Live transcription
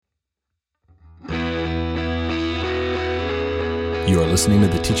You are listening to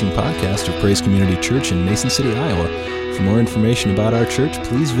the teaching podcast of Praise Community Church in Mason City, Iowa. For more information about our church,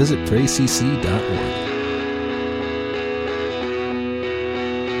 please visit praisecc.org.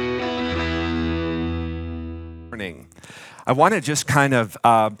 I want to just kind of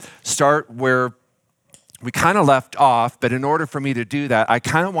start where we kind of left off, but in order for me to do that, I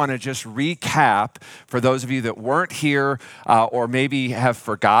kind of want to just recap for those of you that weren't here or maybe have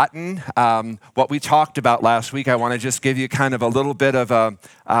forgotten what we talked about last week. I want to just give you kind of a little bit of a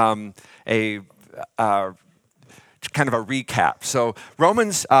kind of a recap. So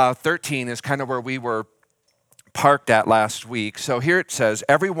Romans 13 is kind of where we were parked at last week. So here it says,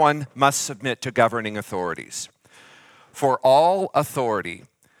 everyone must submit to governing authorities. For all authority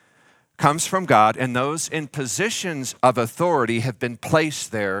comes from God, and those in positions of authority have been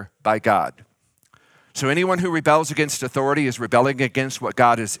placed there by God. So anyone who rebels against authority is rebelling against what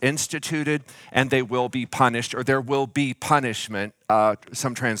God has instituted, and they will be punished, or there will be punishment,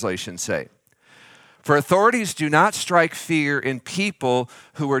 some translations say. For authorities do not strike fear in people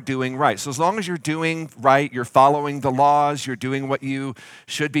who are doing right. So as long as you're doing right, you're following the laws, you're doing what you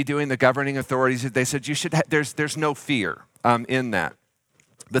should be doing, the governing authorities, they said you should. There's no fear in that.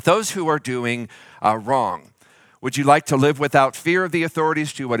 But those who are doing wrong, would you like to live without fear of the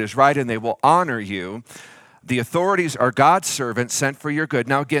authorities? Do what is right, and they will honor you. The authorities are God's servants sent for your good.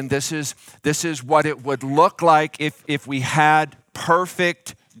 Now again, this is what it would look like if we had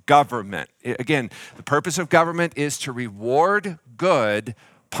perfect government. Again, the purpose of government is to reward good,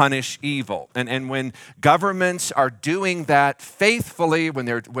 punish evil. And when governments are doing that faithfully, when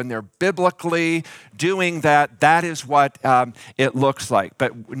they're biblically doing that, that is what it looks like.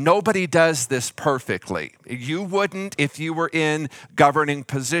 But nobody does this perfectly. You wouldn't if you were in governing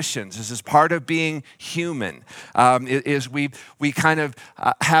positions. This is part of being human. We kind of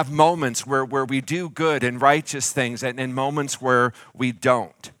have moments where we do good and righteous things and moments where we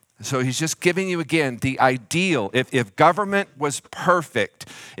don't. So he's just giving you, again, the ideal. If government was perfect,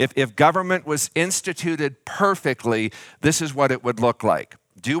 if government was instituted perfectly, this is what it would look like.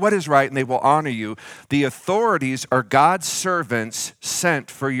 Do what is right and they will honor you. The authorities are God's servants sent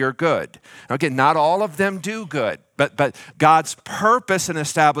for your good. Now, again, not all of them do good, but God's purpose in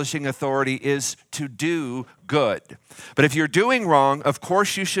establishing authority is to do good. But if you're doing wrong, of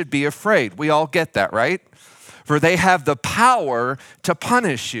course you should be afraid. We all get that, right? For they have the power to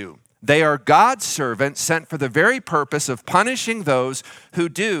punish you. They are God's servants sent for the very purpose of punishing those who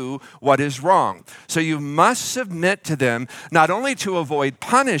do what is wrong. So you must submit to them, not only to avoid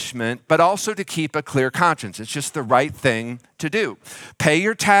punishment, but also to keep a clear conscience. It's just the right thing to do. Pay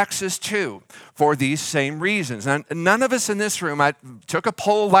your taxes too for these same reasons. And none of us in this room, I took a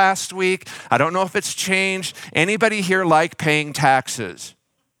poll last week. I don't know if it's changed. Anybody here like paying taxes?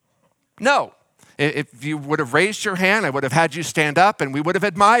 No. If you would have raised your hand, I would have had you stand up and we would have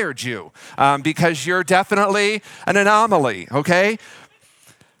admired you because you're definitely an anomaly, okay?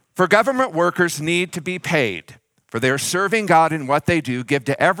 For government workers need to be paid, for they're serving God in what they do. Give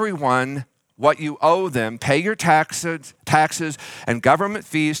to everyone what you owe them. Pay your taxes and government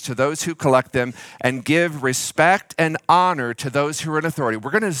fees to those who collect them, and give respect and honor to those who are in authority. We're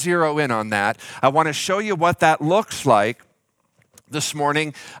going to zero in on that. I want to show you what that looks like this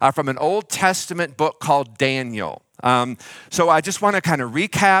morning from an Old Testament book called Daniel. So I just want to kind of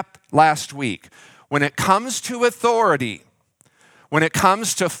recap last week. When it comes to authority, when it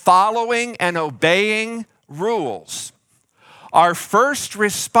comes to following and obeying rules, our first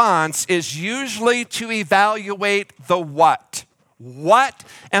response is usually to evaluate the what. What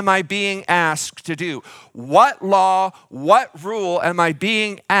am I being asked to do? What law, what rule am I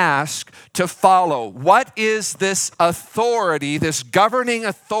being asked to follow? What is this authority, this governing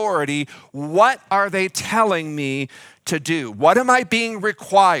authority? What are they telling me to do? What am I being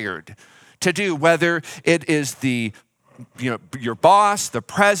required to do? Whether it is your boss, the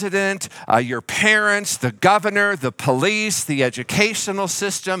president, your parents, the governor, the police, the educational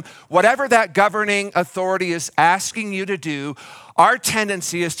system, whatever that governing authority is asking you to do, our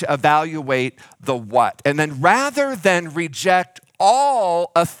tendency is to evaluate the what. And then rather than reject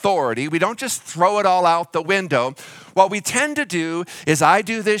all authority, we don't just throw it all out the window. What we tend to do is I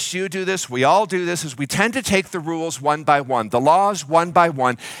do this, you do this, we all do this, is we tend to take the rules one by one, the laws one by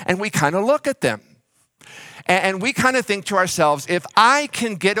one, and we kind of look at them. And we kind of think to ourselves, if I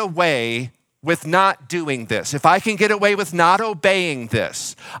can get away with not doing this, if I can get away with not obeying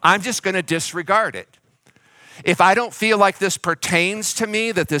this, I'm just going to disregard it. If I don't feel like this pertains to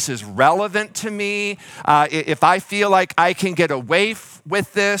me, that this is relevant to me, if I feel like I can get away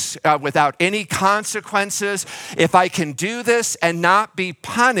with this without any consequences, if I can do this and not be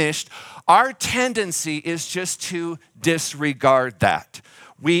punished, our tendency is just to disregard that.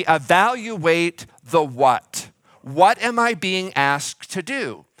 We evaluate the what. What am I being asked to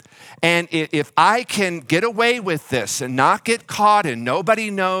do? And if I can get away with this and not get caught and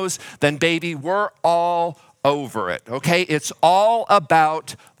nobody knows, then baby, we're all over it, okay? It's all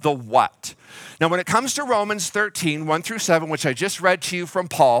about the what. Now, when it comes to Romans 13, 1 through 7, which I just read to you from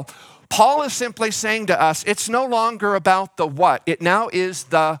Paul, Paul is simply saying to us, it's no longer about the what. It now is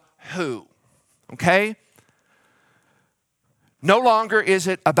the who, okay? No longer is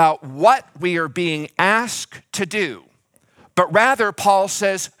it about what we are being asked to do, but rather Paul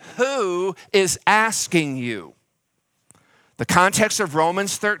says, who is asking you? The context of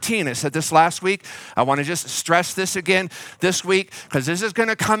Romans 13, I said this last week, I want to just stress this again this week because this is going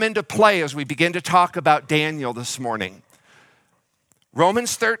to come into play as we begin to talk about Daniel this morning.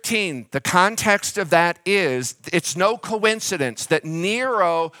 Romans 13, the context of that is, it's no coincidence that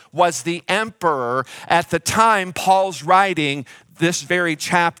Nero was the emperor at the time Paul's writing this very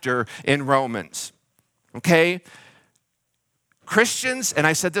chapter in Romans, okay? Christians, and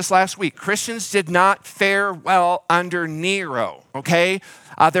I said this last week, Christians did not fare well under Nero, okay?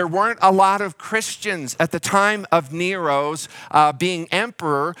 There weren't a lot of Christians at the time of Nero's being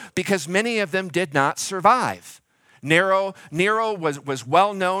emperor because many of them did not survive. Nero was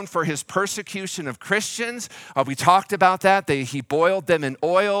well known for his persecution of Christians. We talked about that. He boiled them in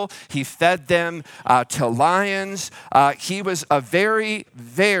oil. He fed them to lions. He was a very,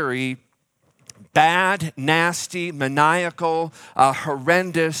 very bad, nasty, maniacal,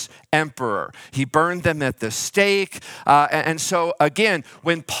 horrendous emperor. He burned them at the stake. And so again,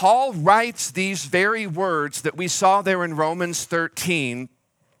 when Paul writes these very words that we saw there in Romans 13,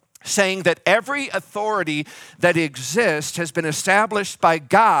 saying that every authority that exists has been established by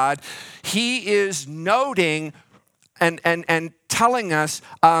God, he is noting and telling us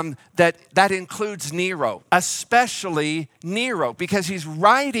that includes Nero, especially Nero, because he's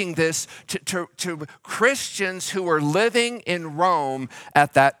writing this to Christians who were living in Rome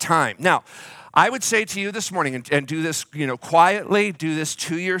at that time. Now, I would say to you this morning, and do this quietly, do this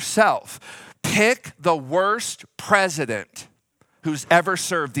to yourself, pick the worst president who's ever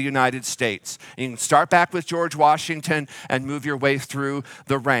served the United States. You can start back with George Washington and move your way through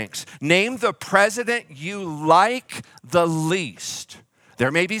the ranks. Name the president you like the least.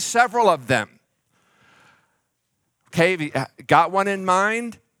 There may be several of them. Okay, have you got one in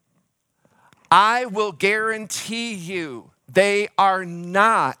mind? I will guarantee you they are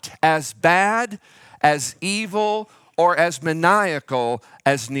not as bad, as evil, or as maniacal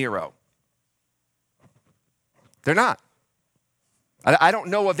as Nero. They're not. I don't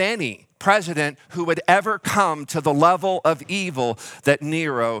know of any president who would ever come to the level of evil that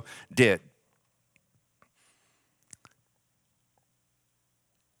Nero did.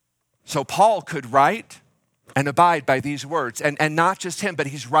 So Paul could write and abide by these words, and not just him, but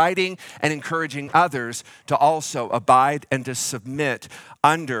he's writing and encouraging others to also abide and to submit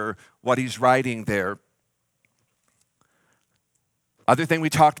under what he's writing there. Other thing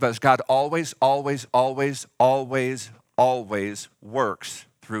we talked about is God always works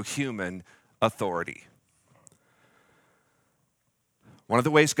through human authority. One of the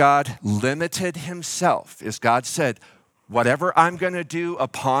ways God limited himself is God said, whatever I'm going to do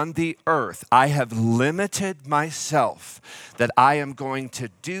upon the earth, I have limited myself that I am going to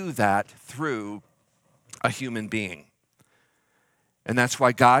do that through a human being. And that's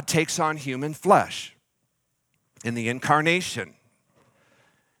why God takes on human flesh in the incarnation.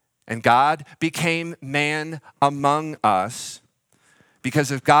 And God became man among us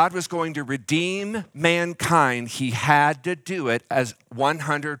because if God was going to redeem mankind, he had to do it as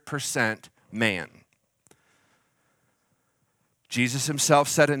 100% man. Jesus himself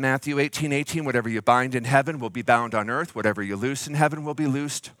said in Matthew 18:18, whatever you bind in heaven will be bound on earth. Whatever you loose in heaven will be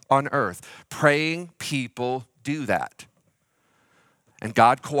loosed on earth. Praying people do that. And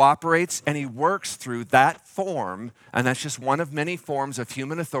God cooperates and he works through that form, and that's just one of many forms of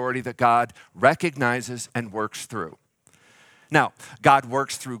human authority that God recognizes and works through. Now, God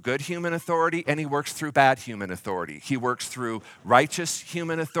works through good human authority and he works through bad human authority. He works through righteous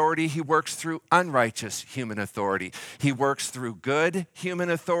human authority. He works through unrighteous human authority. He works through good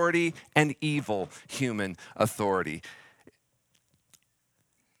human authority and evil human authority.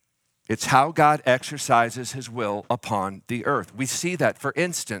 It's how God exercises his will upon the earth. We see that, for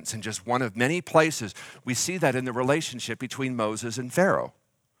instance, in just one of many places, we see that in the relationship between Moses and Pharaoh.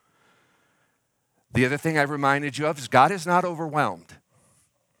 The other thing I reminded you of is God is not overwhelmed.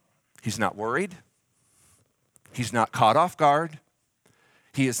 He's not worried. He's not caught off guard.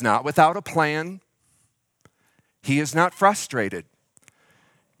 He is not without a plan. He is not frustrated.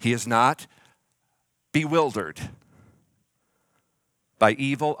 He is not bewildered by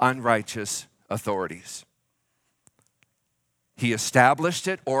evil, unrighteous authorities. He established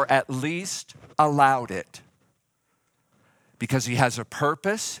it, or at least allowed it, because he has a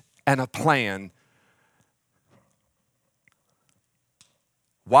purpose and a plan.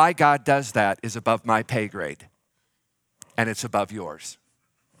 Why God does that is above my pay grade, and it's above yours.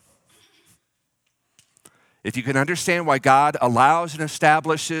 If you can understand why God allows and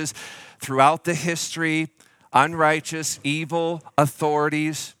establishes throughout the history unrighteous, evil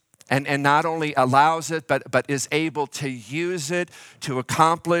authorities, and not only allows it, but is able to use it to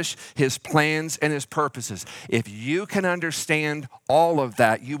accomplish his plans and his purposes. If you can understand all of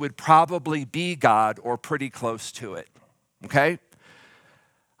that, you would probably be God or pretty close to it, okay?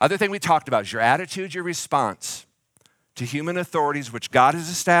 Other thing we talked about is your attitude, your response to human authorities, which God has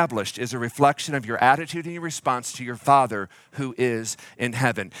established, is a reflection of your attitude and your response to your Father who is in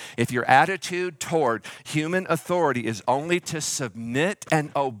heaven. If your attitude toward human authority is only to submit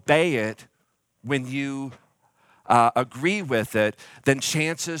and obey it when you agree with it, then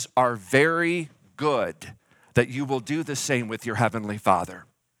chances are very good that you will do the same with your Heavenly Father.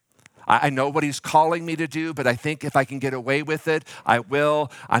 I know what he's calling me to do, but I think if I can get away with it, I will.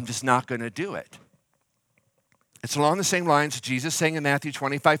 I'm just not going to do it. It's along the same lines Jesus saying in Matthew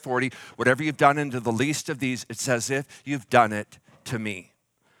 25:40, whatever you've done unto the least of these, it's as if you've done it to me.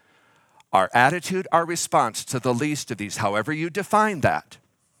 Our attitude, our response to the least of these, however you define that,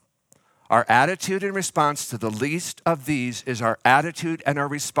 our attitude and response to the least of these is our attitude and our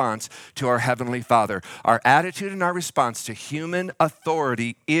response to our Heavenly Father. Our attitude and our response to human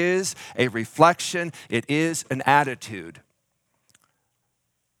authority is a reflection, it is an attitude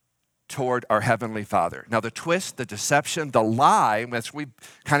toward our Heavenly Father. Now the twist, the deception, the lie, which we've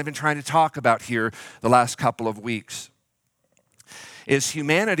kind of been trying to talk about here the last couple of weeks, is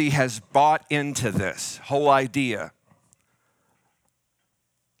humanity has bought into this whole idea.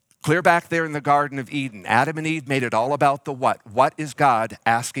 Clear back there in the Garden of Eden, Adam and Eve made it all about the what. What is God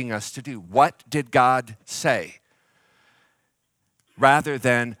asking us to do? What did God say? Rather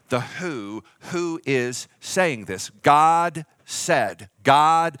than the who is saying this? God said,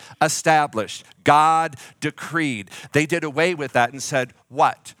 God established, God decreed. They did away with that and said,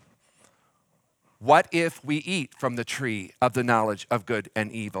 what? What if we eat from the tree of the knowledge of good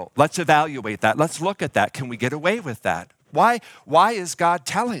and evil? Let's evaluate that. Let's look at that. Can we get away with that? Why is God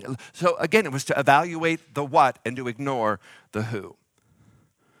telling? So again, it was to evaluate the what and to ignore the who.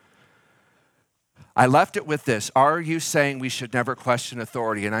 I left it with this. Are you saying we should never question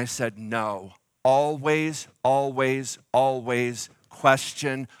authority? And I said, no. Always, always, always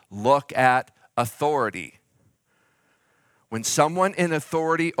question, look at authority. When someone in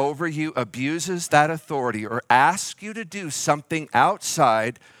authority over you abuses that authority or asks you to do something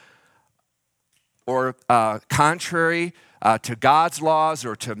outside or contrary to God's laws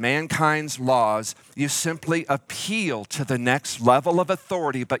or to mankind's laws, you simply appeal to the next level of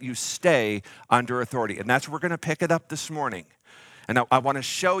authority, but you stay under authority. And that's where we're going to pick it up this morning. And I want to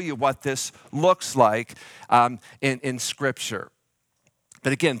show you what this looks like in Scripture.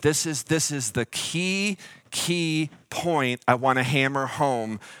 But again, this is the key point I want to hammer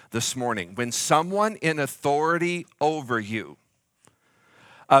home this morning. When someone in authority over you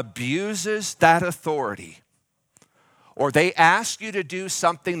abuses that authority, or they ask you to do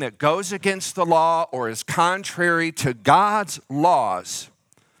something that goes against the law or is contrary to God's laws,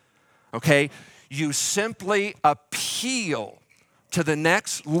 okay, you simply appeal to the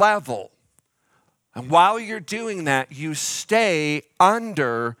next level. And while you're doing that, you stay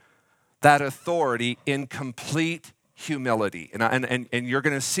under that authority in complete humility. And you're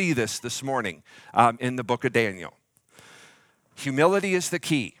going to see this morning in the book of Daniel. Humility is the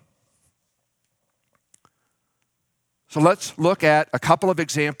key. So let's look at a couple of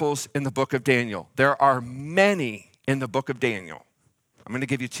examples in the book of Daniel. There are many in the book of Daniel. I'm going to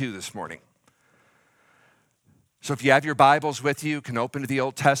give you two this morning. So if you have your Bibles with you, you can open to the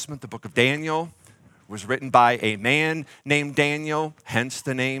Old Testament. The book of Daniel was written by a man named Daniel, hence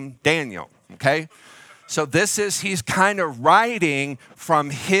the name Daniel, okay? So he's kind of writing from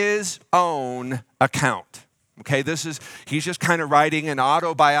his own account. Okay, he's just kind of writing an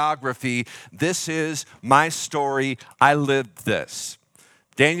autobiography. This is my story. I lived this.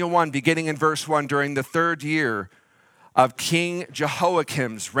 Daniel 1, beginning in verse 1, during the 3rd year of King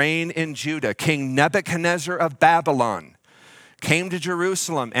Jehoiakim's reign in Judah, King Nebuchadnezzar of Babylon came to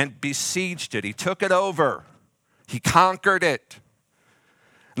Jerusalem and besieged it. He took it over. He conquered it.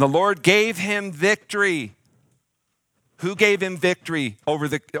 And the Lord gave him victory. Who gave him victory over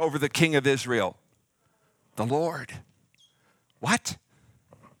the king of Israel? The Lord. What?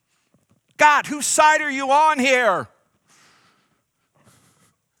 got? Whose side are you on here?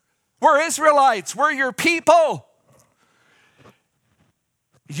 We're Israelites. We're your people.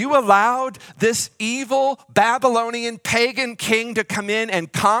 You allowed this evil Babylonian pagan king to come in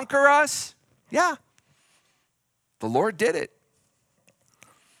and conquer us? Yeah. The Lord did it.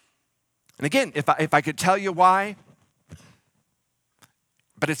 And again, if I could tell you why,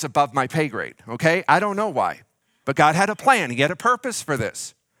 but it's above my pay grade, okay? I don't know why. But God had a plan. He had a purpose for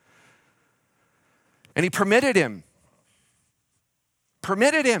this. And he permitted him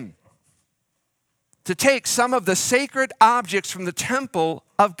to take some of the sacred objects from the temple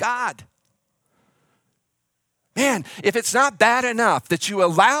of God. Man, if it's not bad enough that you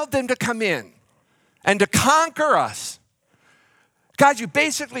allowed them to come in and to conquer us, God, you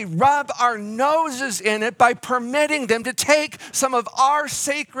basically rub our noses in it by permitting them to take some of our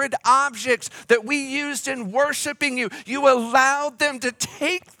sacred objects that we used in worshiping you. You allowed them to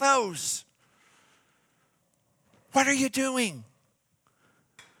take those. What are you doing?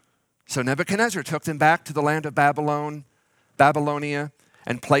 So Nebuchadnezzar took them back to the land of Babylonia,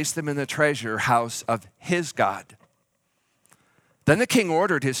 and placed them in the treasure house of his God. Then the king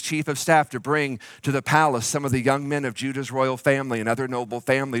ordered his chief of staff to bring to the palace some of the young men of Judah's royal family and other noble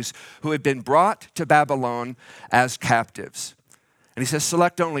families who had been brought to Babylon as captives. And he says,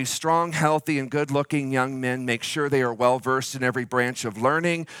 select only strong, healthy, and good-looking young men. Make sure they are well-versed in every branch of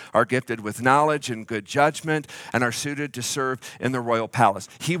learning, are gifted with knowledge and good judgment, and are suited to serve in the royal palace.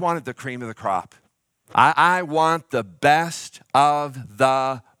 He wanted the cream of the crop. I want the best of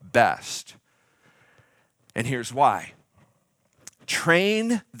the best. And here's why.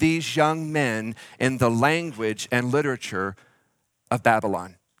 Train these young men in the language and literature of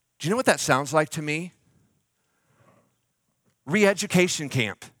Babylon. Do you know what that sounds like to me? Re-education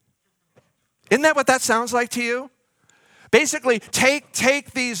camp. Isn't that what that sounds like to you? Basically,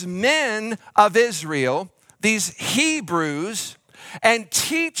 take these men of Israel, these Hebrews, and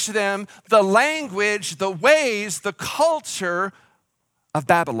teach them the language, the ways, the culture of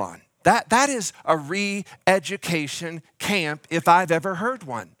Babylon. That is a re-education camp if I've ever heard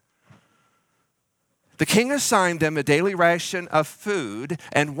one. The king assigned them a daily ration of food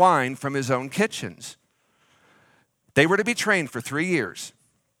and wine from his own kitchens. They were to be trained for 3 years,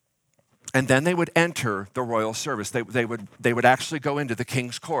 and then they would enter the royal service. They would actually go into the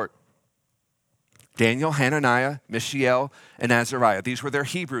king's court. Daniel, Hananiah, Mishael, and Azariah. These were their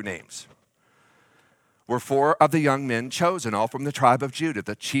Hebrew names. Were 4 of the young men chosen, all from the tribe of Judah.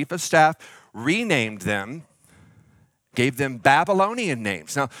 The chief of staff renamed them, gave them Babylonian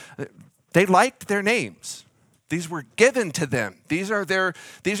names. Now, they liked their names. These were given to them. These are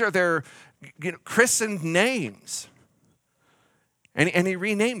their christened names. And he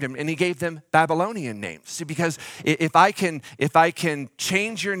renamed them, and he gave them Babylonian names. See, because if I can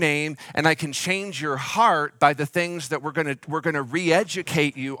change your name and I can change your heart by the things that we're gonna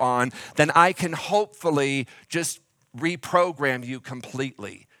re-educate you on, then I can hopefully just reprogram you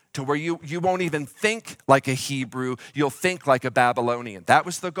completely to where you won't even think like a Hebrew, you'll think like a Babylonian. That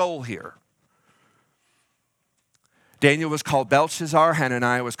was the goal here. Daniel was called Belshazzar,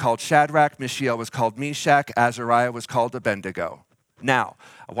 Hananiah was called Shadrach, Mishael was called Meshach, Azariah was called Abednego. Now,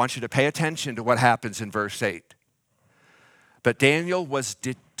 I want you to pay attention to what happens in verse 8. But Daniel was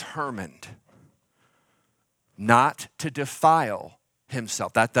determined not to defile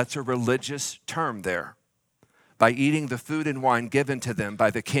himself. That's a religious term there. By eating the food and wine given to them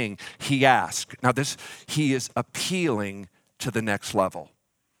by the king, he asked. Now he is appealing to the next level.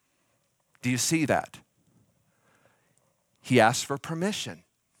 Do you see that? He asks for permission.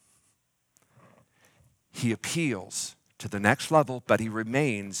 He appeals to the next level, but he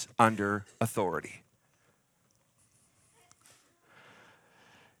remains under authority.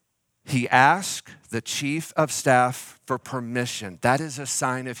 He asked the chief of staff for permission. That is a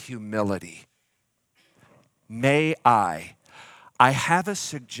sign of humility. May I have a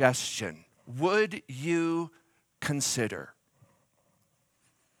suggestion. Would you consider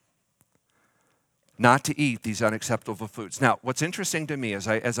not to eat these unacceptable foods? Now, what's interesting to me as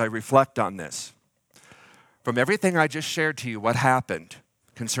I reflect on this, from everything I just shared to you, what happened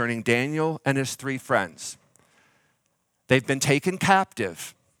concerning Daniel and his 3 friends. They've been taken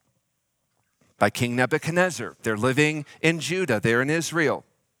captive by King Nebuchadnezzar. They're living in Judah. They're in Israel.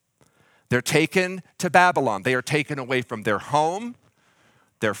 They're taken to Babylon. They are taken away from their home,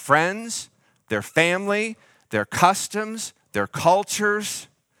 their friends, their family, their customs, their cultures.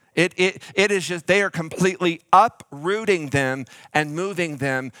 It is just, they are completely uprooting them and moving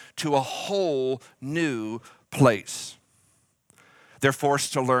them to a whole new place. They're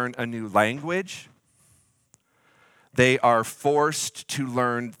forced to learn a new language. They are forced to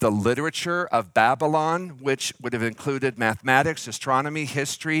learn the literature of Babylon, which would have included mathematics, astronomy,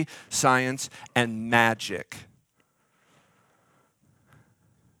 history, science, and magic.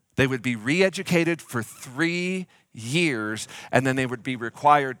 They would be re-educated for 3 years, and then they would be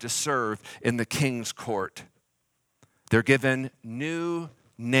required to serve in the king's court. They're given new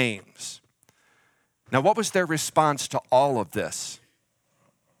names. Now, what was their response to all of this?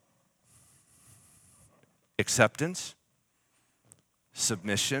 Acceptance,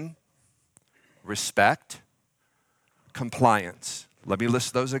 submission, respect, compliance. Let me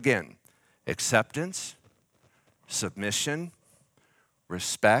list those again. Acceptance, submission,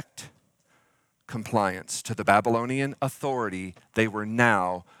 respect, compliance to the Babylonian authority they were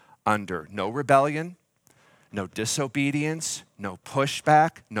now under. No rebellion, no disobedience, no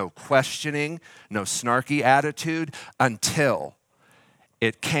pushback, no questioning, no snarky attitude until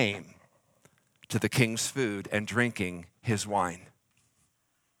it came to the king's food and drinking his wine.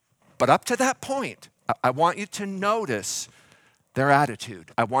 But up to that point, I want you to notice their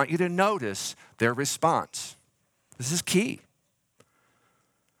attitude. I want you to notice their response. This is key.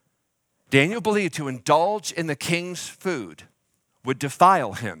 Daniel believed to indulge in the king's food would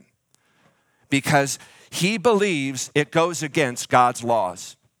defile him because he believes it goes against God's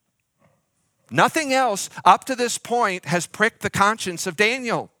laws. Nothing else up to this point has pricked the conscience of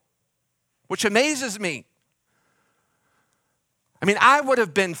Daniel, which amazes me. I mean, I would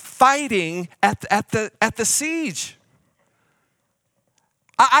have been fighting at the siege.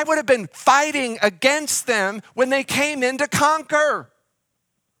 I would have been fighting against them when they came in to conquer.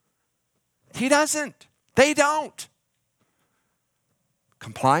 He doesn't. They don't.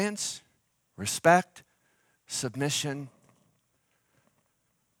 Compliance, respect, submission.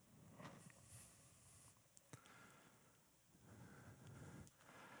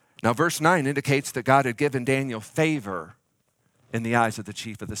 Now, verse 9 indicates that God had given Daniel favor in the eyes of the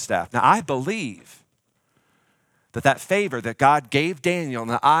chief of the staff. Now, I believe that favor that God gave Daniel in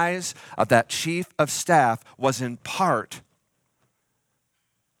the eyes of that chief of staff was in part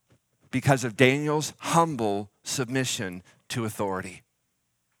because of Daniel's humble submission to authority.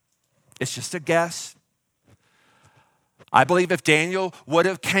 It's just a guess. I believe if Daniel would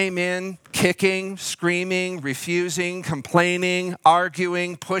have came in kicking, screaming, refusing, complaining,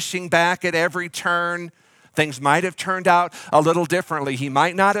 arguing, pushing back at every turn, things might have turned out a little differently. He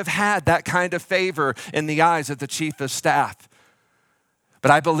might not have had that kind of favor in the eyes of the chief of staff.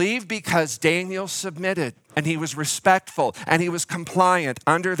 But I believe because Daniel submitted and he was respectful and he was compliant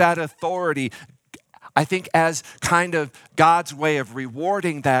under that authority, I think as kind of God's way of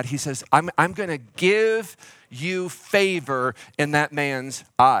rewarding that, he says, I'm going to give you favor in that man's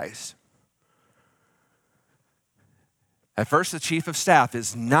eyes. At first, the chief of staff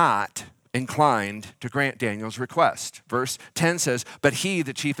is not inclined to grant Daniel's request. Verse 10 says, but he,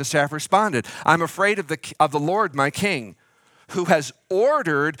 the chief of staff, responded, I'm afraid of the Lord, my king, who has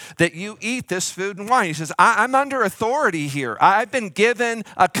ordered that you eat this food and wine. He says, I'm under authority here. I've been given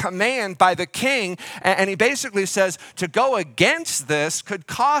a command by the king. And he basically says, to go against this could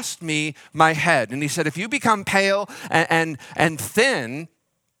cost me my head. And he said, if you become pale and thin,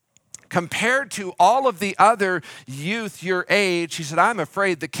 compared to all of the other youth your age, he said, I'm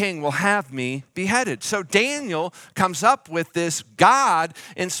afraid the king will have me beheaded. So Daniel comes up with this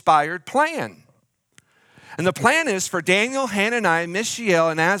God-inspired plan. And the plan is for Daniel, Hananiah, Mishael,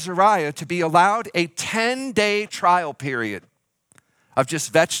 and Azariah to be allowed a 10-day trial period of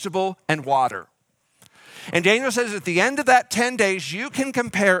just vegetable and water. And Daniel says at the end of that 10 days, you can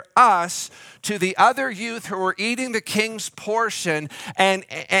compare us to the other youth who are eating the king's portion. And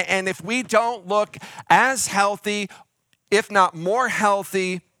if we don't look as healthy, if not more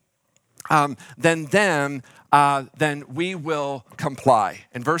healthy than them, then we will comply.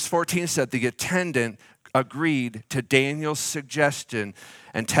 And verse 14 said the attendant agreed to Daniel's suggestion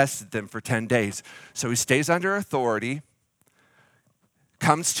and tested them for 10 days. So he stays under authority,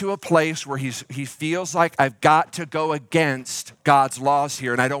 comes to a place where he feels like I've got to go against God's laws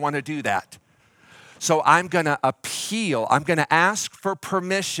here, and I don't want to do that. So I'm going to appeal. I'm going to ask for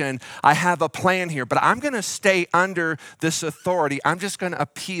permission. I have a plan here, but I'm going to stay under this authority. I'm just going to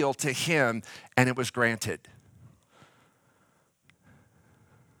appeal to him, and it was granted.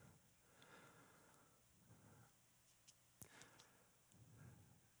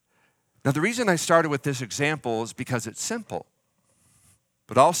 Now, the reason I started with this example is because it's simple,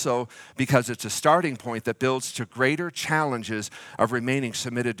 but also because it's a starting point that builds to greater challenges of remaining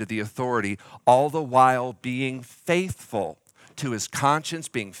submitted to the authority, all the while being faithful to his conscience,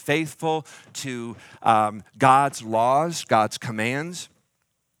 being faithful to God's laws, God's commands.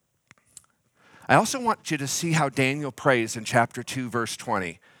 I also want you to see how Daniel prays in chapter 2, verse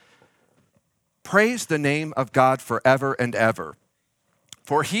 20. Praise the name of God forever and ever,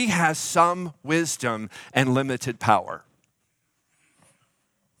 for he has some wisdom and limited power.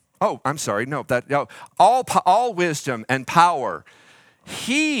 Oh, I'm sorry. No, all wisdom and power.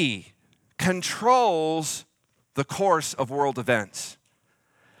 He controls the course of world events.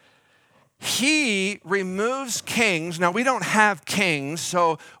 He removes kings. Now, we don't have kings,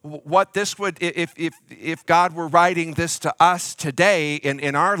 so what this would, if God were writing this to us today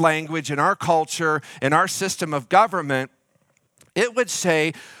in our language, in our culture, in our system of government, it would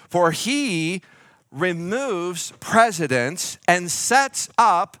say, for he removes presidents and sets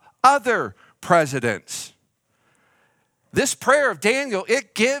up other presidents. This prayer of Daniel,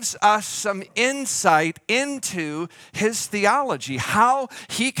 it gives us some insight into his theology, how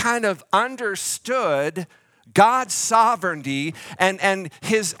he kind of understood God's sovereignty and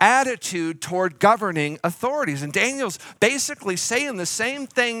his attitude toward governing authorities. And Daniel's basically saying the same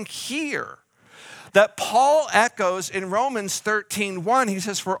thing here that Paul echoes in Romans 13:1. He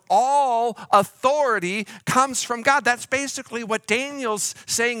says, for all authority comes from God. That's basically what Daniel's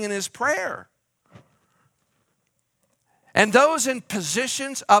saying in his prayer. And those in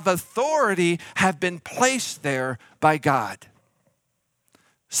positions of authority have been placed there by God.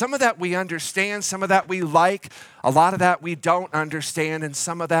 Some of that we understand, some of that we like, a lot of that we don't understand, and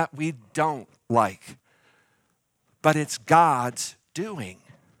some of that we don't like. But it's God's doing.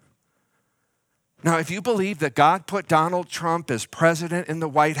 Now, if you believe that God put Donald Trump as president in the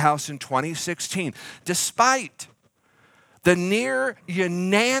White House in 2016, despite the near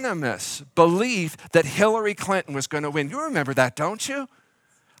unanimous belief that Hillary Clinton was going to win. You remember that, don't you?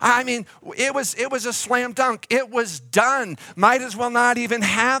 I mean, it was a slam dunk. It was done. Might as well not even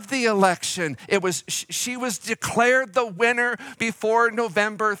have the election. She was declared the winner before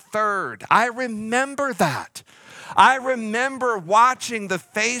November 3rd. I remember that. I remember watching the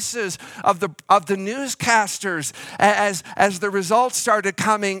faces of the newscasters as the results started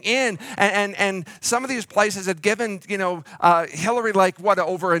coming in, and some of these places had given Hillary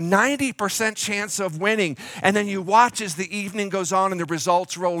over a 90% chance of winning, and then you watch as the evening goes on and the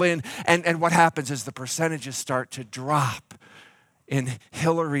results roll in, and what happens is the percentages start to drop in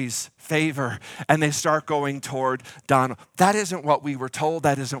Hillary's favor, and they start going toward Donald. That isn't what we were told.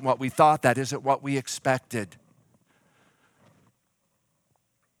 That isn't what we thought. That isn't what we expected.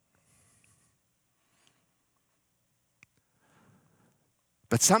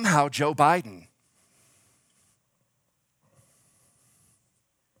 But somehow Joe Biden,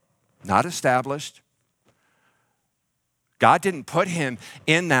 not established. God didn't put him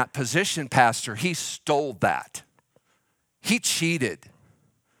in that position, Pastor. He stole that. He cheated.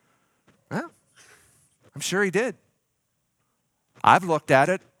 Well, I'm sure he did. I've looked at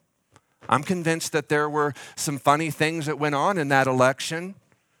it. I'm convinced that there were some funny things that went on in that election,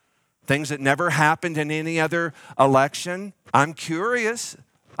 things that never happened in any other election. I'm curious.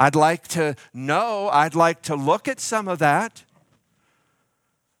 I'd like to know. I'd like to look at some of that.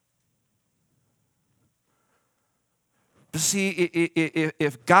 But see,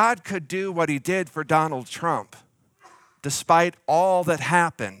 if God could do what he did for Donald Trump, despite all that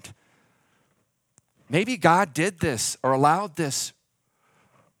happened, maybe God did this or allowed this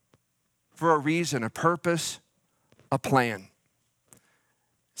for a reason, a purpose, a plan.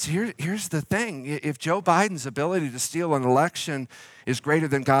 See, here's the thing. If Joe Biden's ability to steal an election is greater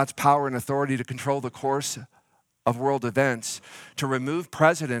than God's power and authority to control the course of world events, to remove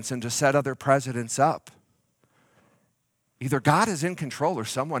presidents and to set other presidents up, either God is in control or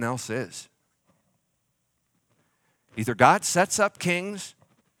someone else is. Either God sets up kings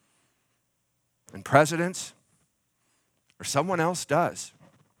and presidents or someone else does.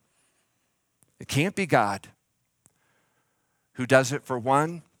 It can't be God who does it for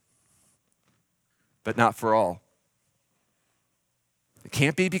one, but not for all. It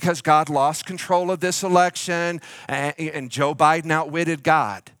can't be because God lost control of this election and Joe Biden outwitted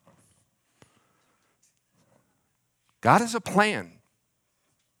God. God has a plan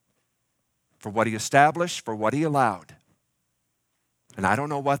for what he established, for what he allowed. And I don't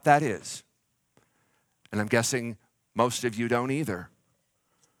know what that is. And I'm guessing most of you don't either.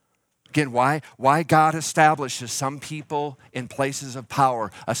 Again, why God establishes some people in places of power,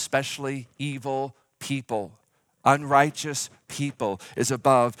 especially evil people, unrighteous people, is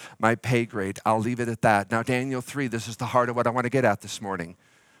above my pay grade. I'll leave it at that. Now, Daniel 3, this is the heart of what I want to get at this morning.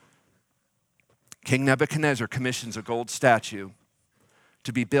 King Nebuchadnezzar commissions a gold statue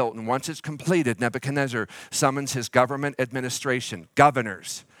to be built, and once it's completed, Nebuchadnezzar summons his government administration,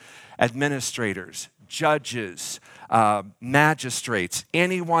 governors, administrators, judges, magistrates,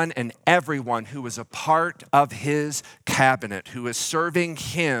 anyone and everyone who was a part of his cabinet, who is serving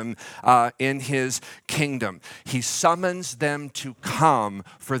him in his kingdom. He summons them to come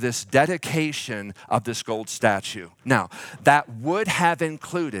for this dedication of this gold statue. Now, that would have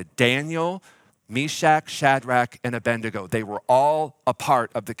included Daniel, Meshach, Shadrach, and Abednego. They were all a part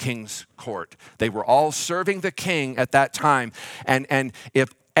of the king's court. They were all serving the king at that time. And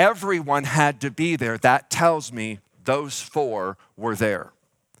if everyone had to be there, that tells me those four were there.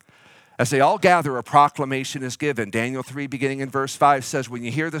 As they all gather, a proclamation is given. Daniel 3, beginning in verse 5, says, when you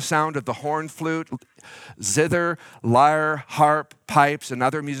hear the sound of the horn, flute, zither, lyre, harp, pipes, and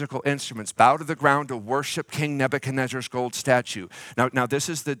other musical instruments, bow to the ground to worship King Nebuchadnezzar's gold statue. Now this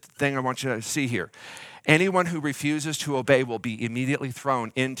is the thing I want you to see here. Anyone who refuses to obey will be immediately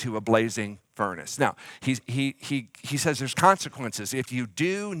thrown into a blazing furnace. Now, he says there's consequences. If you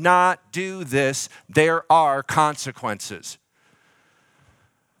do not do this, there are consequences.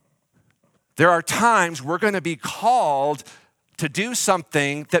 There are times we're going to be called to do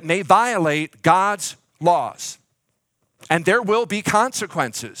something that may violate God's laws, and there will be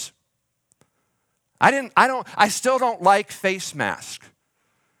consequences. I still don't like face masks,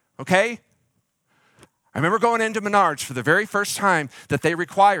 okay? I remember going into Menards for the very first time that they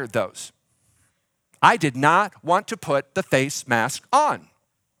required those. I did not want to put the face mask on.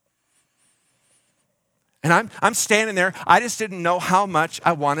 And I'm standing there. I just didn't know how much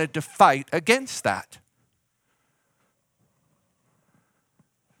I wanted to fight against that.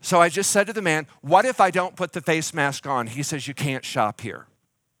 So I just said to the man, what if I don't put the face mask on? He says, you can't shop here.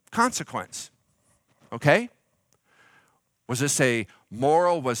 Consequence. Okay? Was this a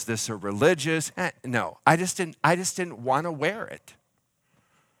moral? Was this a religious? No, I just didn't want to wear it.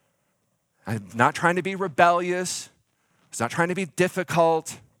 I'm not trying to be rebellious. It's not trying to be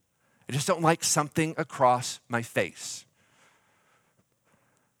difficult. I just don't like something across my face.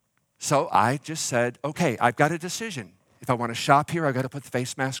 So I just said, okay, I've got a decision. If I want to shop here, I've got to put the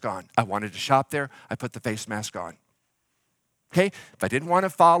face mask on. I wanted to shop there, I put the face mask on. Okay, if I didn't want to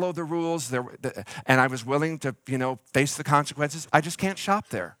follow the rules and I was willing to, face the consequences, I just can't shop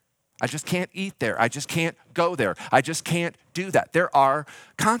there. I just can't eat there. I just can't go there. I just can't do that. There are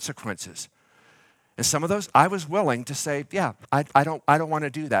consequences. And some of those I was willing to say, yeah, I don't want to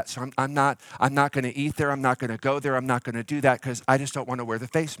do that. So I'm not going to eat there. I'm not going to go there. I'm not going to do that because I just don't want to wear the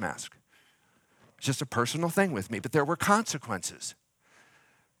face mask. It's just a personal thing with me. But there were consequences.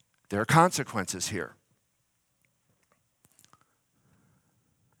 There are consequences here.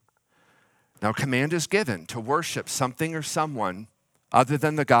 Now, command is given to worship something or someone other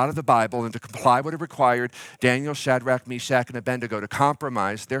than the God of the Bible and to comply what it required Daniel, Shadrach, Meshach, and Abednego to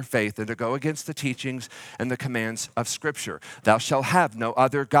compromise their faith and to go against the teachings and the commands of Scripture. Thou shalt have no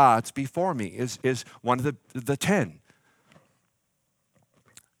other gods before me is one of the 10.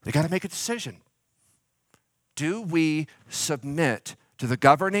 They got to make a decision. Do we submit to the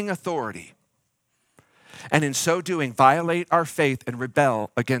governing authority and in so doing violate our faith and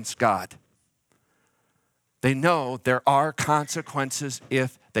rebel against God? They know there are consequences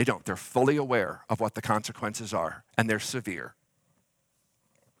if they don't. They're fully aware of what the consequences are, and they're severe.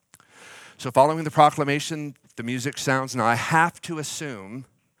 So following the proclamation, the music sounds. Now I have to assume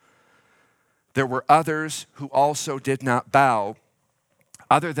there were others who also did not bow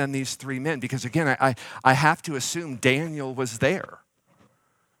other than these three men, because again, I have to assume Daniel was there.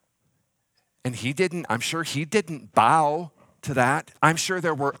 And I'm sure he didn't bow to that. I'm sure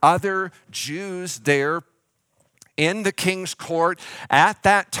there were other Jews there in the king's court at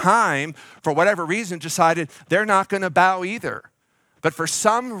that time, for whatever reason, decided they're not going to bow either. But for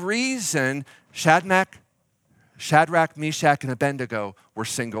some reason, Shadrach, Meshach, and Abednego were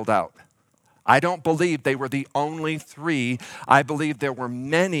singled out. I don't believe they were the only three. I believe there were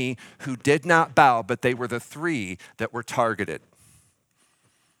many who did not bow, but they were the three that were targeted.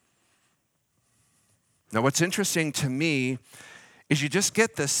 Now, what's interesting to me is you just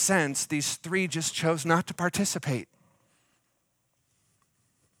get the sense these three just chose not to participate.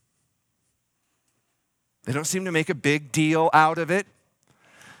 They don't seem to make a big deal out of it.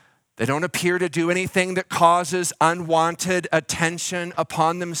 They don't appear to do anything that causes unwanted attention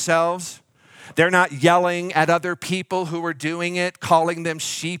upon themselves. They're not yelling at other people who are doing it, calling them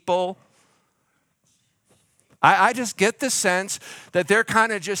sheeple. I just get the sense that they're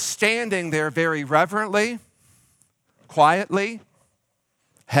kind of just standing there very reverently, quietly,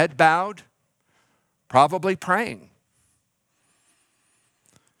 head bowed, probably praying.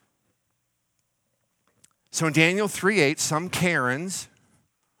 So in Daniel 3:8, some Karens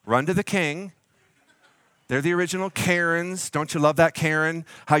run to the king. They're the original Karens. Don't you love that, Karen?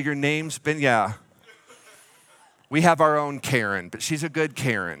 How your name's been, yeah. We have our own Karen, but she's a good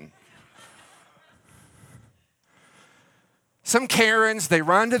Karen. Some Karens, they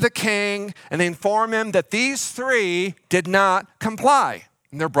run to the king and they inform him that these three did not comply.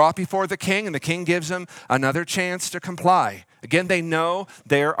 And they're brought before the king, and the king gives them another chance to comply. Again, they know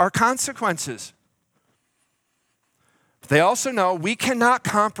there are consequences. They also know we cannot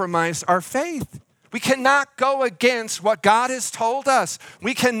compromise our faith. We cannot go against what God has told us.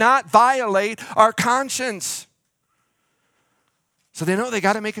 We cannot violate our conscience. So they know they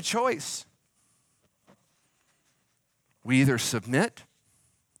got to make a choice. We either submit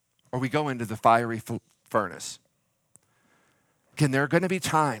or we go into the fiery furnace. Again, there are going to be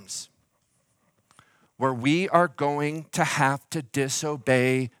times where we are going to have to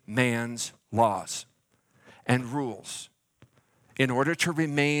disobey man's laws and rules in order to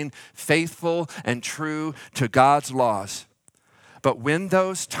remain faithful and true to God's laws. But when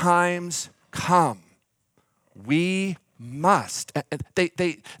those times come, we must.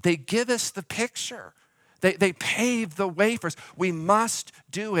 They give us the picture. They pave the way for us. We must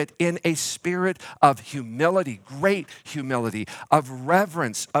do it in a spirit of humility, great humility, of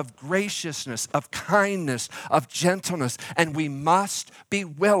reverence, of graciousness, of kindness, of gentleness. And we must be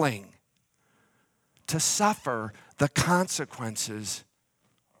willing to suffer the consequences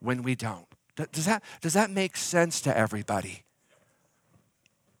when we don't. Does that make sense to everybody?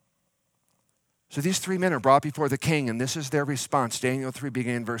 So these three men are brought before the king, and this is their response. Daniel 3,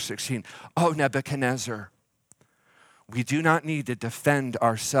 beginning in verse 16. Oh, Nebuchadnezzar, we do not need to defend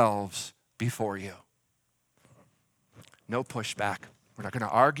ourselves before you. No pushback. We're not going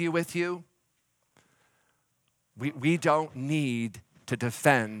to argue with you. We don't need to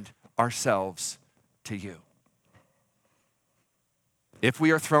defend ourselves to you. If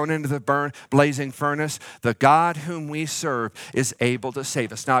we are thrown into the blazing furnace, the God whom we serve is able to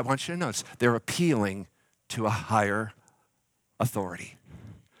save us. Now, I want you to notice, they're appealing to a higher authority.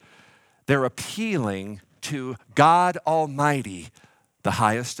 They're appealing to God Almighty, the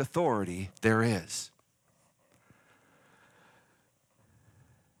highest authority there is.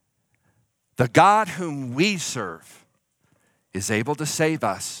 The God whom we serve is able to save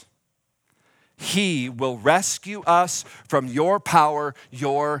us. He will rescue us from your power,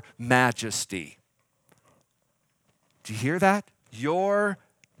 your majesty. Do you hear that? Your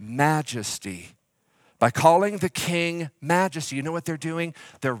majesty. By calling the king majesty, you know what they're doing?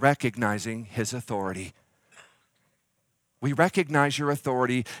 They're recognizing his authority. We recognize your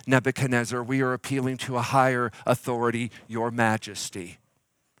authority, Nebuchadnezzar. We are appealing to a higher authority, your majesty.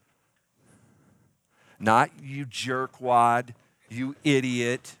 Not you jerkwad, you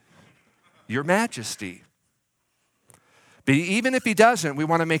idiot. Your majesty. But even if he doesn't, we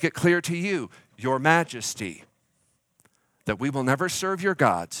want to make it clear to you, your majesty, that we will never serve your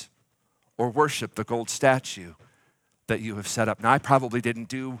gods or worship the gold statue that you have set up. Now, I probably didn't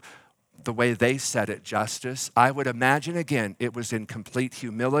do the way they said it justice. I would imagine, again, it was in complete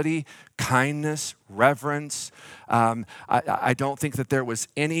humility, kindness, reverence. I don't think that there was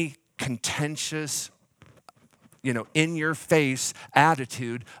any contentious, in your face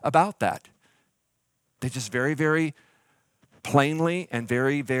attitude about that. They just very, very plainly and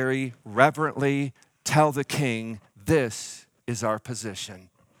very, very reverently tell the king, this is our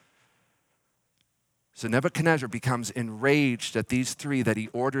position. So Nebuchadnezzar becomes enraged at these three that he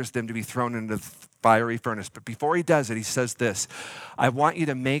orders them to be thrown into the fiery furnace. But before he does it, he says this, I want you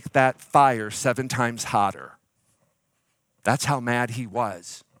to make that fire 7 times hotter. That's how mad he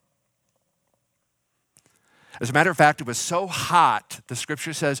was. As a matter of fact, it was so hot, the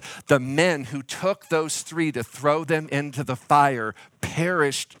scripture says, the men who took those three to throw them into the fire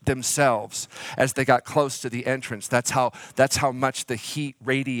perished themselves as they got close to the entrance. That's how much the heat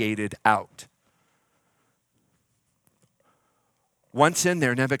radiated out. Once in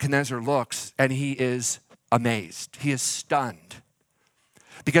there, Nebuchadnezzar looks and he is amazed. He is stunned.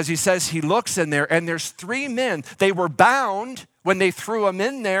 Because he says he looks in there and there's 3 men. They were bound when they threw them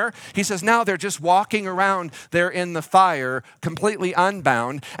in there. He says now they're just walking around there in the fire, completely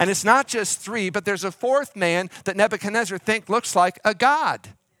unbound. And it's not just 3, but there's a 4th man that Nebuchadnezzar thinks looks like a god.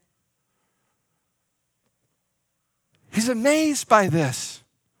 He's amazed by this.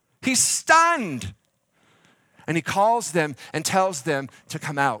 He's stunned. And he calls them and tells them to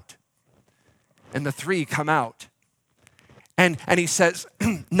come out. And the 3 come out. And he says,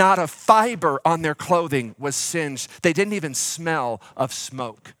 not a fiber on their clothing was singed. They didn't even smell of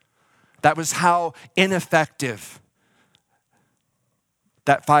smoke. That was how ineffective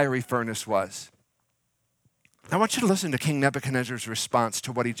that fiery furnace was. I want you to listen to King Nebuchadnezzar's response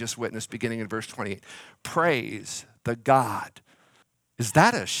to what he just witnessed, beginning in verse 28. Praise the God. Is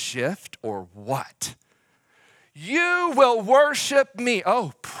that a shift or what? You will worship me.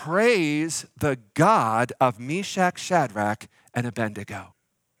 Oh, praise the God of Meshach, Shadrach, and Abednego.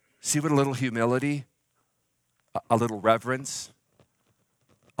 See what a little humility, a little reverence,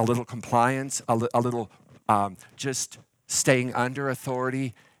 a little compliance, a little just staying under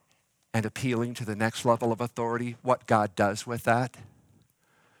authority and appealing to the next level of authority, what God does with that.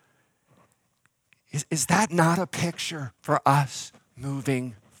 Is that not a picture for us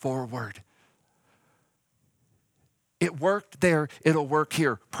moving forward? It worked there, it'll work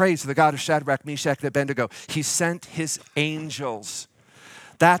here. Praise the God of Shadrach, Meshach, and Abednego. He sent his angels.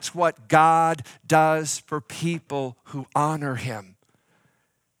 That's what God does for people who honor him.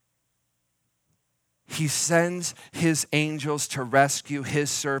 He sends his angels to rescue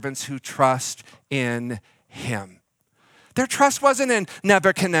his servants who trust in him. Their trust wasn't in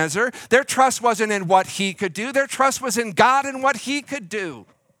Nebuchadnezzar. Their trust wasn't in what he could do. Their trust was in God and what he could do.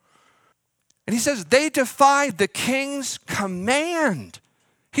 And he says, they defied the king's command.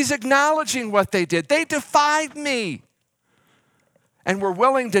 He's acknowledging what they did. They defied me and were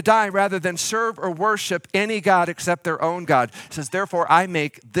willing to die rather than serve or worship any God except their own God. He says, therefore, I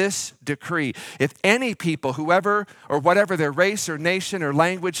make this decree. If any people, whoever or whatever their race or nation or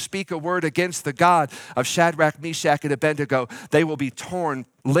language, speak a word against the God of Shadrach, Meshach, and Abednego, they will be torn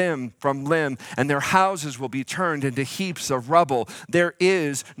limb from limb, and their houses will be turned into heaps of rubble. There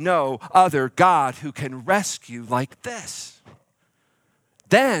is no other God who can rescue like this.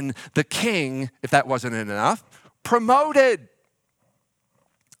 Then the king, if that wasn't enough, promoted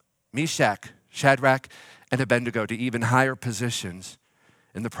Meshach, Shadrach, and Abednego to even higher positions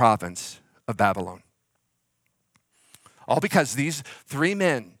in the province of Babylon. All because these three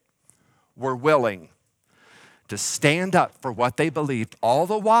men were willing to stand up for what they believed, all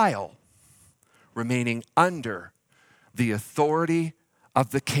the while remaining under the authority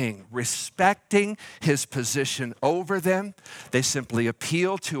of the king, respecting his position over them. They simply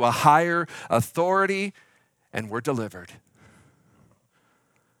appealed to a higher authority and were delivered.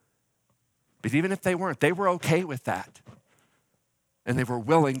 But even if they weren't, they were okay with that. And they were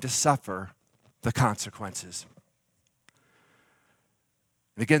willing to suffer the consequences.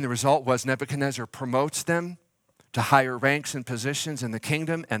 And again, the result was Nebuchadnezzar promotes them to higher ranks and positions in the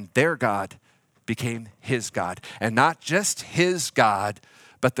kingdom, and their God became his God. And not just his God,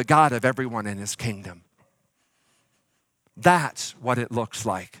 but the God of everyone in his kingdom. That's what it looks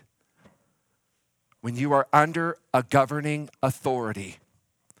like when you are under a governing authority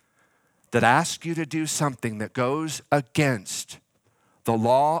that asks you to do something that goes against the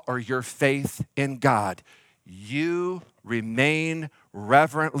law or your faith in God. You remain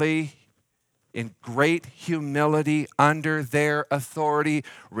reverently, in great humility, under their authority,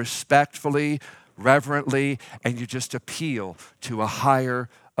 respectfully, reverently, and you just appeal to a higher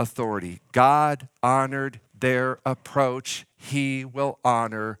authority. God honored their approach. He will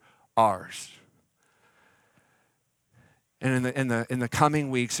honor ours. And in the coming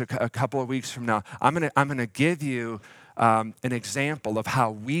weeks, a couple of weeks from now, I'm gonna give you an example of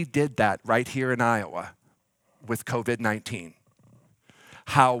how we did that right here in Iowa with COVID-19.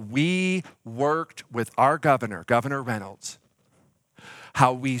 How we worked with our governor, Governor Reynolds.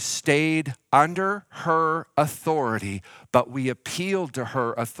 How we stayed under her authority, but we appealed to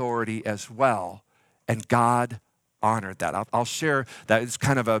her authority as well, and God honored that. I'll share that. It's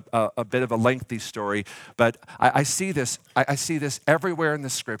kind of a bit of a lengthy story, but I see this. I see this everywhere in the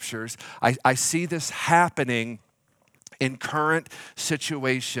scriptures. I see this happening in current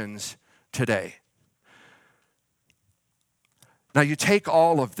situations today. Now you take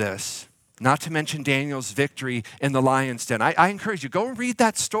all of this, not to mention Daniel's victory in the lion's den. I encourage you, go and read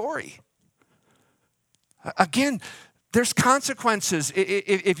that story. Again, there's consequences.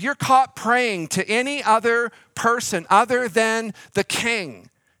 If you're caught praying to any other person other than the king,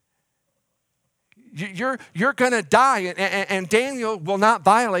 you're going to die. And Daniel will not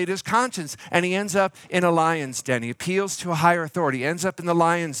violate his conscience. And he ends up in a lion's den. He appeals to a higher authority. He ends up in the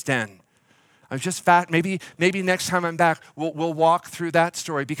lion's den. I was just maybe next time I'm back, we'll walk through that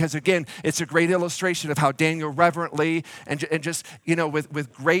story, because again, it's a great illustration of how Daniel reverently and just,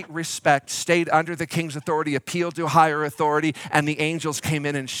 with great respect stayed under the king's authority, appealed to a higher authority, and the angels came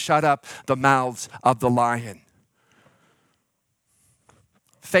in and shut up the mouths of the lion.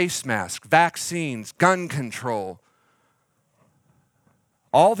 Face mask, vaccines, gun control,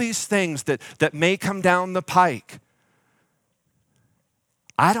 all these things that may come down the pike.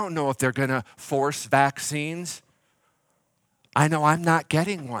 I don't know if they're going to force vaccines. I know I'm not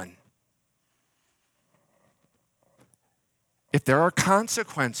getting one. If there are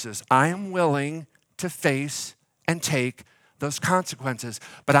consequences, I am willing to face and take those consequences.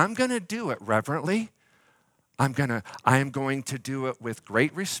 But I'm going to do it reverently. I am going to do it with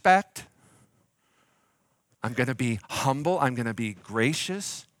great respect. I'm going to be humble. I'm going to be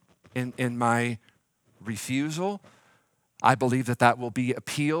gracious in my refusal. I believe that will be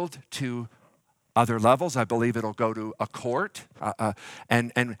appealed to other levels. I believe it'll go to a court.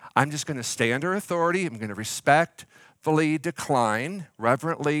 And I'm just going to stay under authority. I'm going to respectfully decline,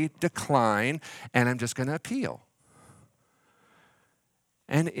 reverently decline, and I'm just going to appeal.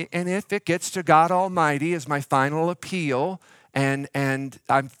 And if it gets to God Almighty as my final appeal, and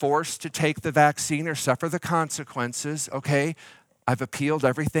I'm forced to take the vaccine or suffer the consequences, okay, I've appealed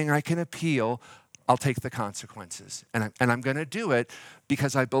everything I can appeal, I'll take the consequences. And I'm going to do it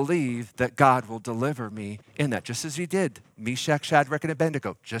because I believe that God will deliver me in that, just as he did Meshach, Shadrach, and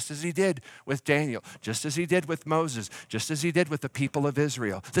Abednego, just as he did with Daniel, just as he did with Moses, just as he did with the people of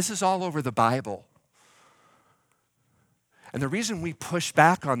Israel. This is all over the Bible. And the reason we push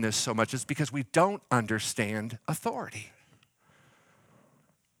back on this so much is because we don't understand authority.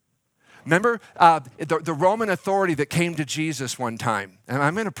 Remember the Roman authority that came to Jesus one time, and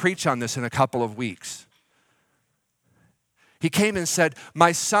I'm going to preach on this in a couple of weeks. He came and said,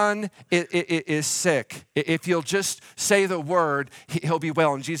 my son is sick. If you'll just say the word, he'll be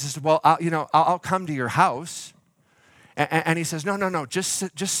well. And Jesus said, well, I'll come to your house. And he says, no,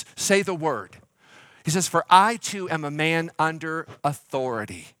 just say the word. He says, for I too am a man under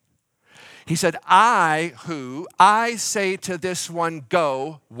authority. He said, I say to this one,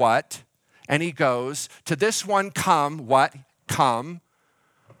 go, what? And he goes. To this one, come, what? Come.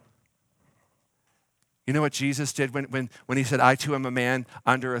 You know what Jesus did when he said, I too am a man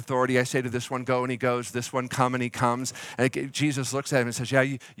under authority. I say to this one, go, and he goes. This one, come, and he comes. And Jesus looks at him and says, yeah,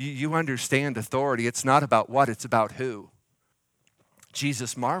 you understand authority. It's not about what, it's about who.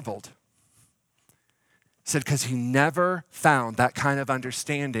 Jesus marveled. Said, because he never found that kind of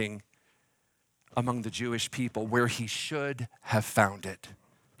understanding among the Jewish people where he should have found it.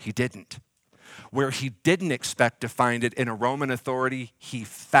 He didn't. Where he didn't expect to find it in a Roman authority, he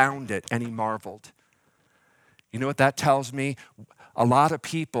found it and he marveled. You know what that tells me? A lot of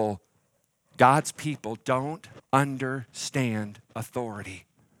people, God's people, don't understand authority.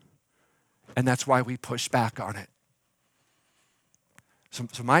 And that's why we push back on it.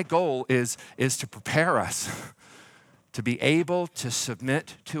 So my goal is to prepare us to be able to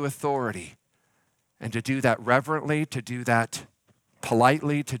submit to authority and to do that reverently, to do that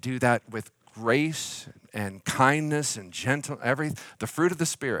politely, to do that with grace and kindness and the fruit of the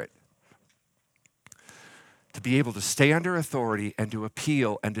Spirit. To be able to stay under authority and to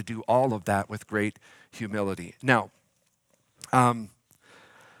appeal and to do all of that with great humility. Now, let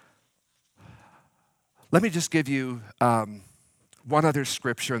me just give you one other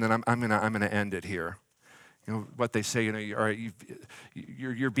scripture, and then I'm gonna end it here. You know what they say.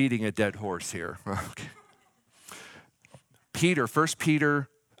 You're beating a dead horse here. Okay. Peter, 1 Peter.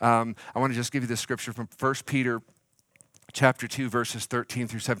 I want to just give you the scripture from 1 Peter, chapter 2, verses 13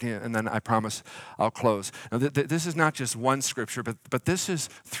 through 17, and then I promise I'll close. Now, this is not just one scripture, but this is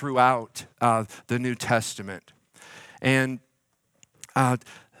throughout the New Testament, and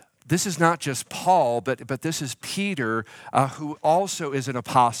this is not just Paul, but this is Peter, who also is an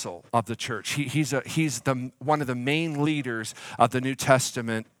apostle of the church. He's one of the main leaders of the New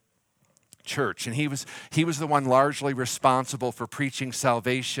Testament church, and he was the one largely responsible for preaching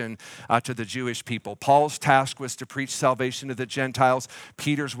salvation to the Jewish people. Paul's task was to preach salvation to the Gentiles.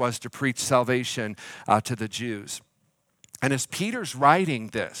 Peter's was to preach salvation to the Jews. And as Peter's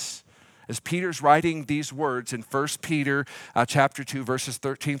writing these words in 1 Peter chapter 2, verses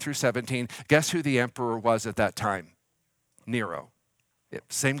 13 through 17, guess who the emperor was at that time? Nero.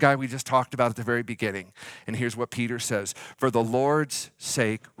 Same guy we just talked about at the very beginning. And here's what Peter says: for the Lord's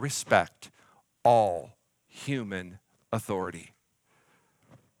sake, respect all human authority.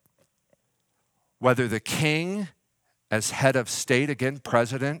 Whether the king as head of state, again,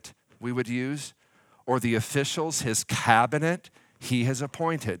 president, we would use, or the officials, his cabinet, he has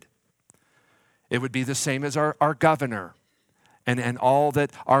appointed. It would be the same as our governor and all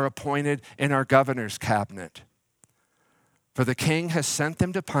that are appointed in our governor's cabinet. For the king has sent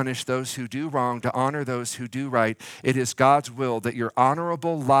them to punish those who do wrong, to honor those who do right. It is God's will that your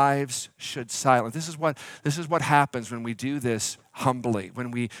honorable lives should silence. This is what happens when we do this humbly,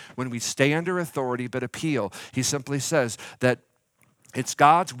 when we stay under authority but appeal. He simply says that it's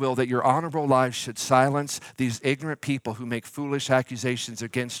God's will that your honorable lives should silence these ignorant people who make foolish accusations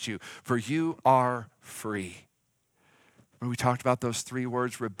against you, for you are free. When we talked about those three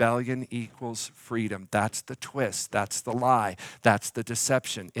words, rebellion equals freedom. That's the twist. That's the lie. That's the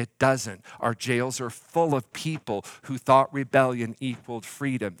deception. It doesn't. Our jails are full of people who thought rebellion equaled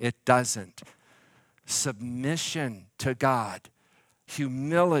freedom. It doesn't. submission to God,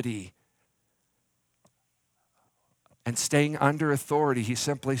 humility, and staying under authority, he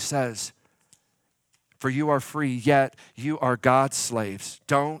simply says, for you are free, yet you are God's slaves.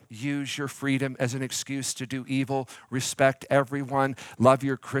 Don't use your freedom as an excuse to do evil. Respect everyone. Love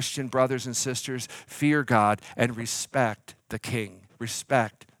your Christian brothers and sisters. Fear God and respect the king.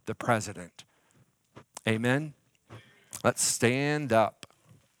 Respect the president. Amen? Let's stand up.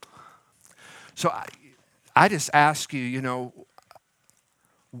 So I just ask you,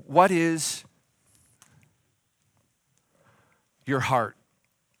 what is your heart?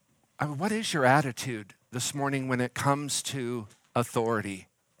 I mean, what is your attitude this morning when it comes to authority?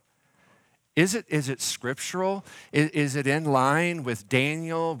 Is it scriptural? Is it in line with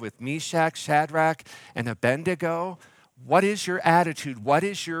Daniel, with Meshach, Shadrach, and Abednego? What is your attitude? What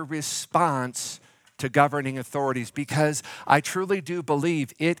is your response to governing authorities? Because I truly do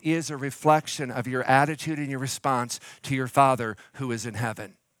believe it is a reflection of your attitude and your response to your Father who is in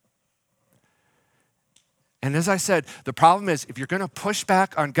heaven. And as I said, the problem is if you're going to push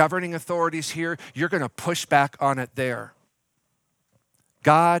back on governing authorities here, you're going to push back on it there.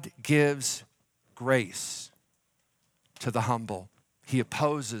 God gives grace to the humble. He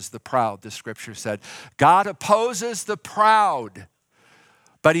opposes the proud, the scripture said. God opposes the proud,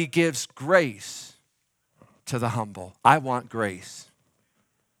 but he gives grace to the humble. I want grace.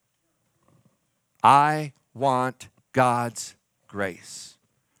 I want God's grace.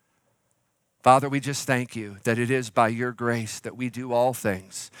 Father, we just thank you that it is by your grace that we do all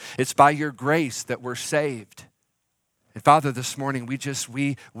things. It's by your grace that we're saved. And Father, this morning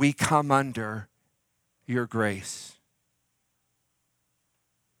we come under your grace.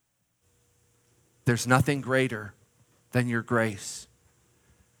 There's nothing greater than your grace.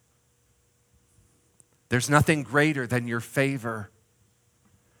 There's nothing greater than your favor.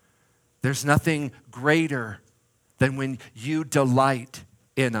 There's nothing greater than when you delight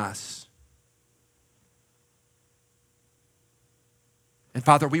in us. And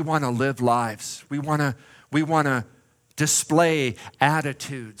Father, we want to live lives. We want to display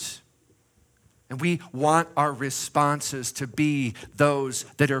attitudes. And we want our responses to be those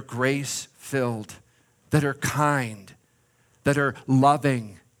that are grace-filled, that are kind, that are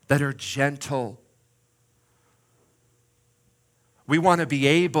loving, that are gentle. We want to be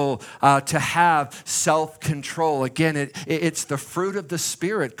able to have self-control. Again, it's the fruit of the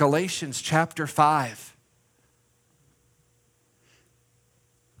Spirit, Galatians chapter 5.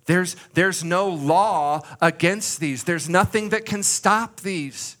 There's no law against these. There's nothing that can stop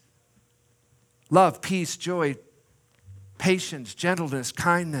these. Love, peace, joy, patience, gentleness,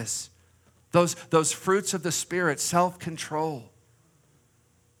 kindness. Those fruits of the Spirit, self-control.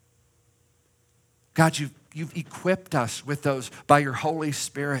 God, you've equipped us with those by your Holy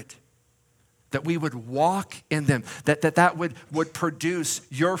Spirit, that we would walk in them, that would produce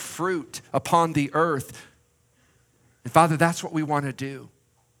your fruit upon the earth. And Father, that's what we want to do.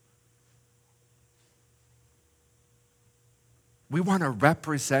 We want to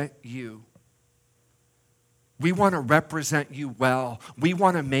represent you. We want to represent you well. We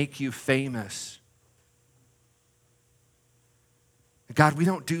want to make you famous. God, we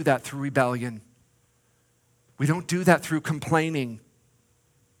don't do that through rebellion. We don't do that through complaining.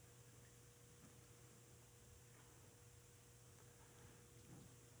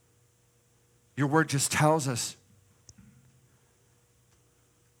 Your word just tells us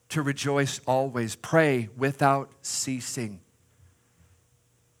to rejoice always, pray without ceasing.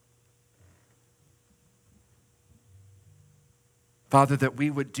 Father, that we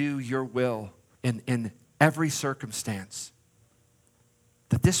would do your will in every circumstance,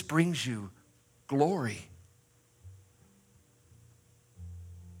 that this brings you glory.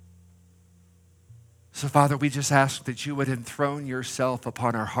 So, Father, we just ask that you would enthrone yourself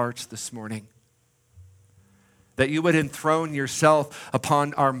upon our hearts this morning, that you would enthrone yourself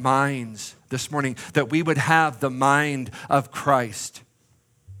upon our minds this morning, that we would have the mind of Christ.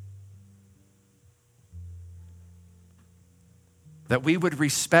 That we would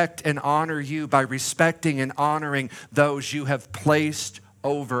respect and honor you by respecting and honoring those you have placed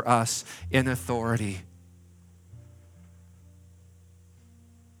over us in authority.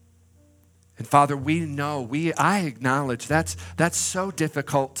 And Father, we know, I acknowledge that's so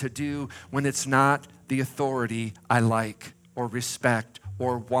difficult to do when it's not the authority I like or respect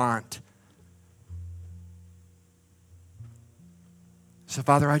or want. So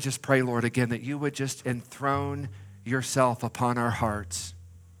Father, I just pray, Lord, again, that you would just enthrone yourself upon our hearts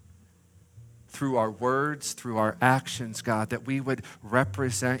through our words, through our actions, God, that we would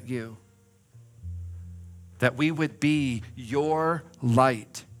represent you, that we would be your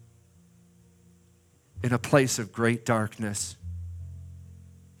light in a place of great darkness.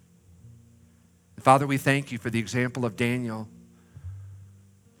 And Father, we thank you for the example of Daniel,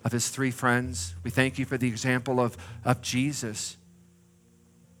 of his 3 friends. We thank you for the example of Jesus,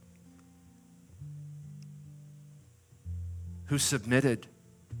 who submitted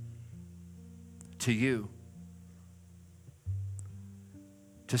to you,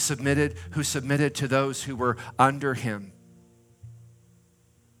 who submitted to those who were under him.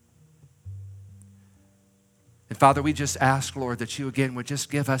 And Father, we just ask, Lord, that you again would just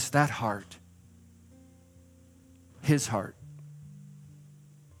give us that heart, his heart.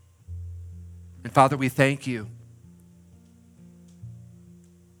 And Father, we thank you.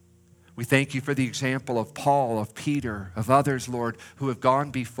 We thank you for the example of Paul, of Peter, of others, Lord, who have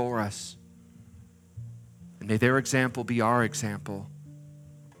gone before us. And may their example be our example.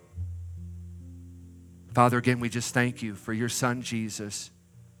 Father, again, we just thank you for your Son, Jesus,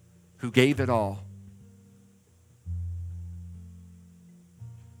 who gave it all.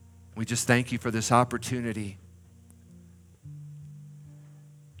 We just thank you for this opportunity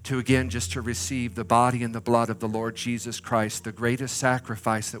to again just to receive the body and the blood of the Lord Jesus Christ, the greatest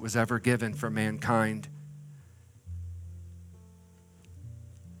sacrifice that was ever given for mankind.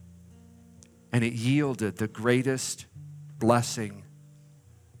 And it yielded the greatest blessing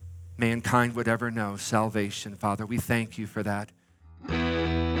mankind would ever know, salvation. Father, we thank you for that.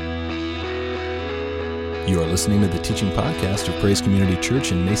 You are listening to the teaching podcast of Praise Community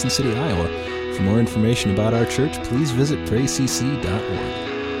Church in Mason City, Iowa. For more information about our church, please visit praisecc.org.